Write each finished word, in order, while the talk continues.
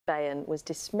Austin-Behan was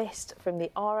dismissed from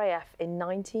the RAF in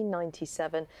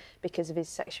 1997 because of his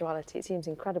sexuality. It seems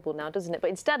incredible now, doesn't it? But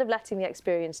instead of letting the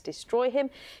experience destroy him,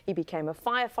 he became a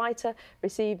firefighter,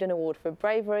 received an award for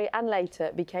bravery and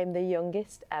later became the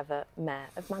youngest ever mayor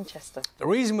of Manchester. The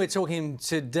reason we're talking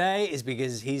today is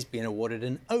because he's been awarded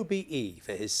an OBE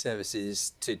for his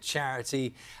services to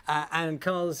charity. And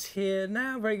Carl's here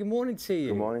now. Very good morning to you.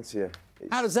 Good morning to you.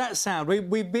 How does that sound?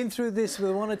 We've been through this with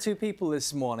one or two people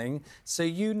this morning, so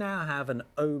you now have an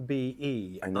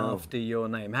OBE after your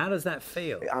name. How does that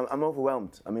feel? I'm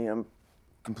overwhelmed. I mean, I'm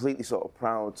completely sort of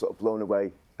proud, sort of blown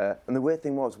away. And the weird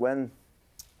thing was, when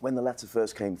the letter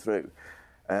first came through,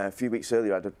 a few weeks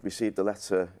earlier, I'd received a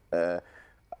letter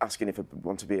asking if I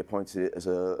want to be appointed as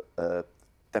a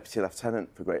Deputy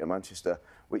Lieutenant for Greater Manchester,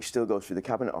 which still goes through the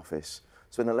Cabinet Office.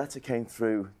 So when the letter came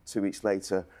through 2 weeks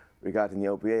later, regarding the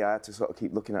OBE, I had to sort of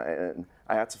keep looking at it, and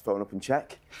I had to phone up and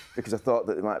check because I thought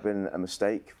that there might have been a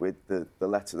mistake with the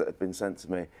letter that had been sent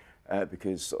to me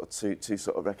because sort of two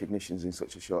sort of recognitions in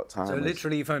such a short time. So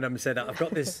literally you phoned up and said, I've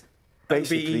got this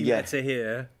OBE yeah. letter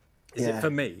here. Is it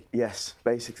for me? Yes,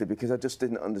 basically, because I just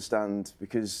didn't understand,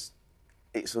 because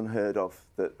it's unheard of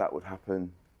that would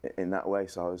happen in that way.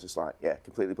 So I was just like, yeah,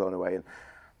 completely blown away. And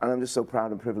I'm just so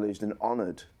proud and privileged and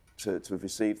honoured to have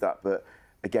received that. But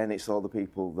again, it's all the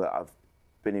people that I've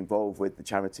been involved with, the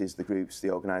charities, the groups,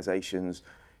 the organisations,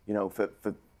 you know, for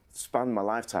span my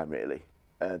lifetime, really,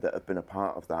 that have been a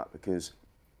part of that. Because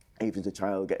even as a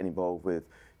child, getting involved with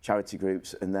charity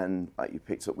groups, and then, like you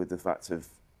picked up with the fact of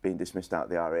being dismissed out of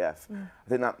the RAF, I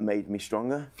think that made me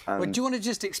stronger. Well, do you want to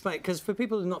just explain, because for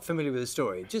people who are not familiar with the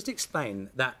story, just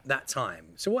explain that time.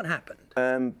 So what happened?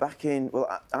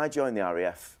 I joined the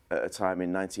RAF at a time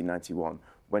in 1991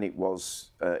 when it was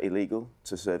illegal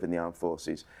to serve in the armed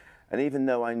forces. And even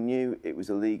though I knew it was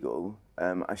illegal,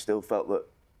 I still felt that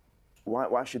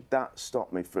why should that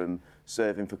stop me from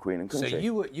serving for Queen and Country? So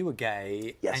you were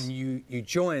gay, yes. And you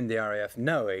joined the RAF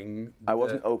knowing I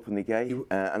wasn't openly gay,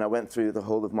 and I went through the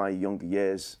whole of my younger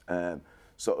years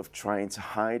sort of trying to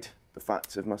hide the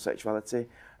fact of my sexuality.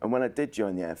 And when I did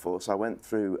join the Air Force, I went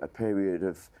through a period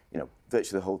of, you know,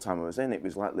 virtually the whole time I was in, it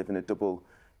was like living a double,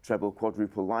 treble,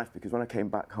 quadruple life, because when I came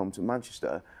back home to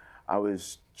Manchester, I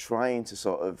was trying to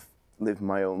sort of live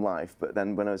my own life, but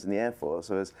then when I was in the Air Force,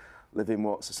 I was living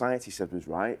what society said was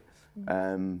right.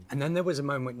 And then there was a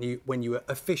moment when you were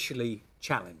officially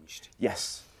challenged.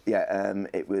 Yes, yeah,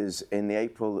 it was in the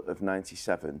April of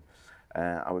 '97.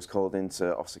 I was called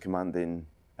into officer commanding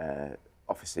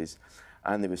offices,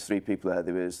 and there was three people there.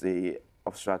 There was the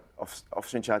officer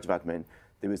in charge of admin,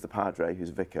 there was the padre, who's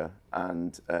a vicar,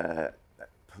 and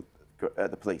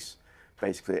the police,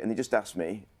 basically. And they just asked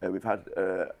me, we've had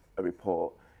a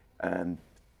report,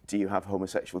 do you have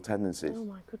homosexual tendencies? Oh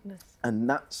my goodness. And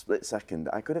that split second,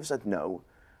 I could have said no,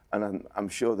 and I'm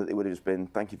sure that it would have just been,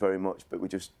 thank you very much, but we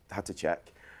just had to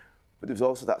check. But there was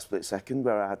also that split second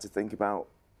where I had to think about,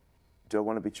 do I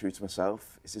want to be true to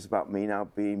myself? Is this about me now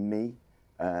being me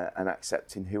and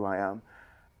accepting who I am?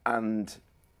 And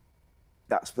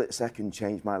that split second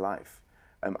changed my life.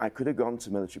 I could have gone to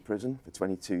military prison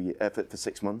for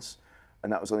 6 months,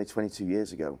 and that was only 22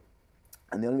 years ago.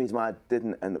 And the only reason why I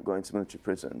didn't end up going to military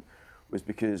prison was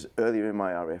because earlier in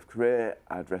my RAF career,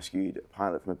 I'd rescued a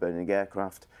pilot from a burning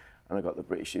aircraft, and I got the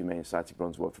British Humane Society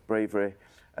Bronze Award for bravery.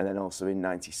 And then also in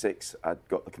 '96, I'd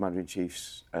got the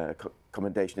Commander-in-Chief's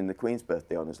commendation in the Queen's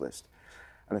Birthday Honours List.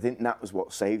 And I think that was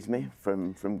what saved me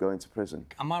from going to prison.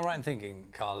 Am I right in thinking,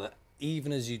 Carl, that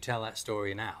even as you tell that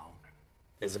story now,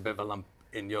 there's a bit of a lump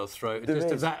in your throat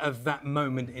of that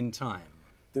moment in time?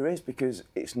 There is, because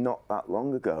it's not that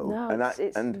long ago. No, and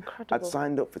it's incredible. I'd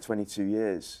signed up for 22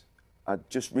 years. I'd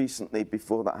just recently,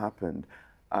 before that happened,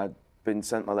 I'd been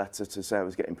sent my letter to say I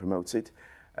was getting promoted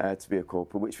to be a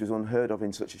corporal, which was unheard of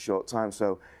in such a short time.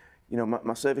 So, you know,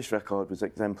 my service record was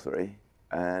exemplary,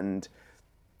 and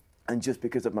just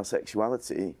because of my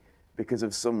sexuality, because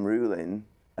of some ruling,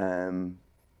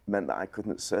 meant that I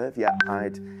couldn't serve. Yet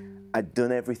I'd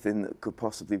done everything that could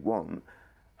possibly want.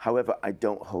 However, I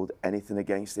don't hold anything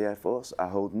against the Air Force. I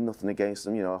hold nothing against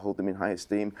them. You know, I hold them in high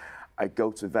esteem. I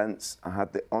go to events. I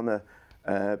had the honour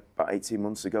about 18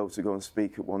 months ago to go and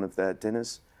speak at one of their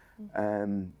dinners.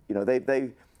 You know,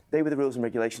 they were the rules and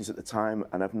regulations at the time,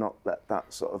 and I've not let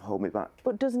that sort of hold me back.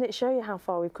 But doesn't it show you how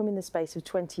far we've come in the space of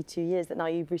 22 years, that now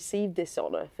you've received this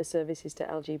honour for services to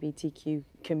LGBTQ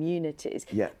communities?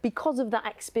 Yeah. Because of that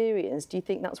experience, do you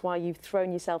think that's why you've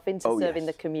thrown yourself into serving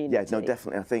the community? Yeah, no,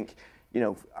 definitely. I think, you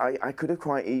know, I could have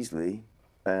quite easily,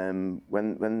 when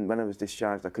I was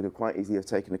discharged, I could have quite easily have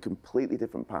taken a completely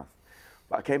different path.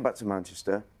 But I came back to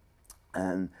Manchester,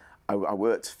 and I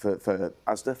worked for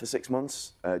Asda for 6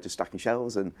 months, just stacking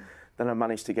shelves, and then I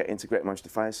managed to get into Greater Manchester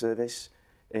Fire Service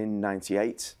in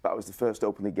 '98. But I was the first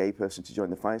openly gay person to join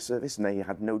the fire service, and they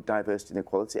had no diversity and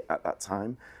equality at that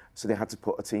time, so they had to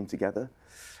put a team together.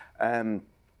 And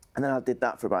then I did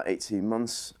that for about 18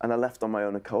 months, and I left on my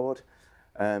own accord.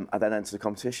 I then entered the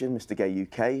competition, Mr. Gay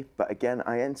UK, but again,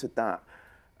 I entered that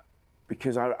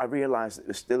because I realised that there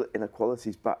were still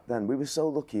inequalities back then. We were so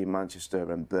lucky in Manchester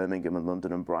and Birmingham and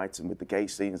London and Brighton with the gay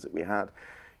scenes that we had.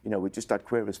 You know, we just had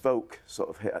Queer as Folk sort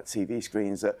of hit at TV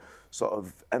screens that sort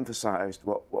of emphasised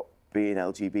what being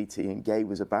LGBT and gay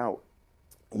was about.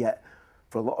 Yet,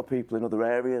 for a lot of people in other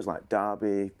areas like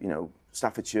Derby, you know,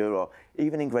 Staffordshire, or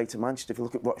even in Greater Manchester, if you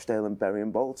look at Rochdale and Bury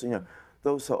and Bolton, you know,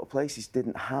 those sort of places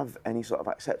didn't have any sort of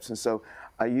acceptance. So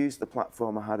I used the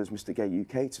platform I had as Mr. Gay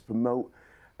UK to promote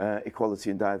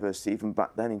equality and diversity even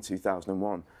back then in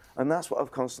 2001. And that's what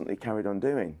I've constantly carried on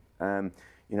doing.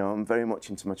 You know, I'm very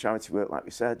much into my charity work, like we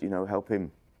said, you know,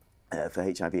 helping for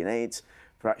HIV and AIDS,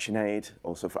 for Action Aid,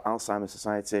 also for Alzheimer's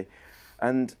Society.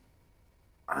 And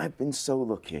I've been so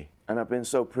lucky and I've been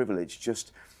so privileged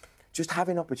just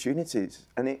having opportunities.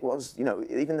 And it was, you know,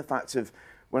 even the fact of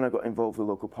when I got involved with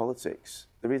local politics,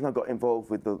 the reason I got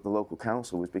involved with the local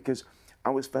council was because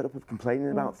I was fed up of complaining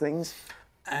about things.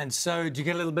 And so, do you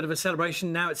get a little bit of a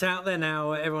celebration now it's out there?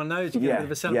 Now everyone knows. Do you get a bit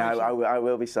of a celebration? Yeah, I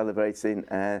will be celebrating.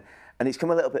 And it's come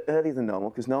a little bit earlier than normal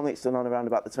because normally it's done on around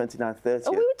about the 29th, 30th.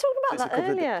 Oh, we were talking about that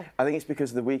earlier. I think it's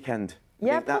because of the weekend.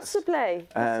 Yeah, possibly.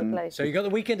 So you got the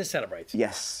weekend to celebrate?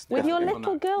 Yes. With your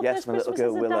little girl, yes, first my little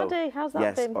Christmas girl, as a Willow. daddy. How's that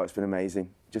yes. been? Oh, it's been amazing.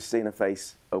 Just seeing her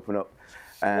face open up.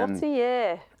 What a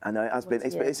year. I know it has been.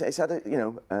 It's had a, you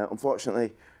know,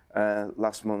 unfortunately,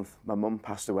 last month my mum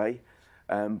passed away.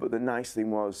 But the nice thing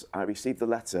was I received the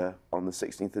letter on the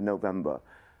 16th of November.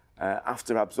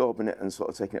 After absorbing it and sort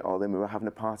of taking it all in, we were having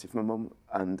a party for my mum,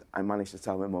 and I managed to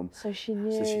tell my mum. So she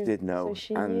knew. So she did know. So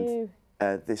she knew.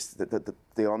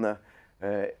 The honour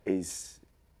is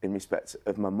in respect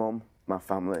of my mum, my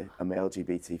family, and my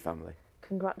LGBT family.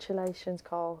 Congratulations,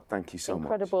 Carl. Thank you so much.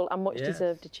 Incredible and much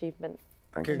deserved achievement.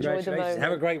 Thank you. Enjoy the moment.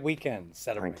 Have a great weekend.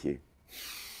 Celebrate. Thank you.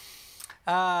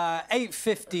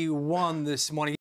 8:51 this morning.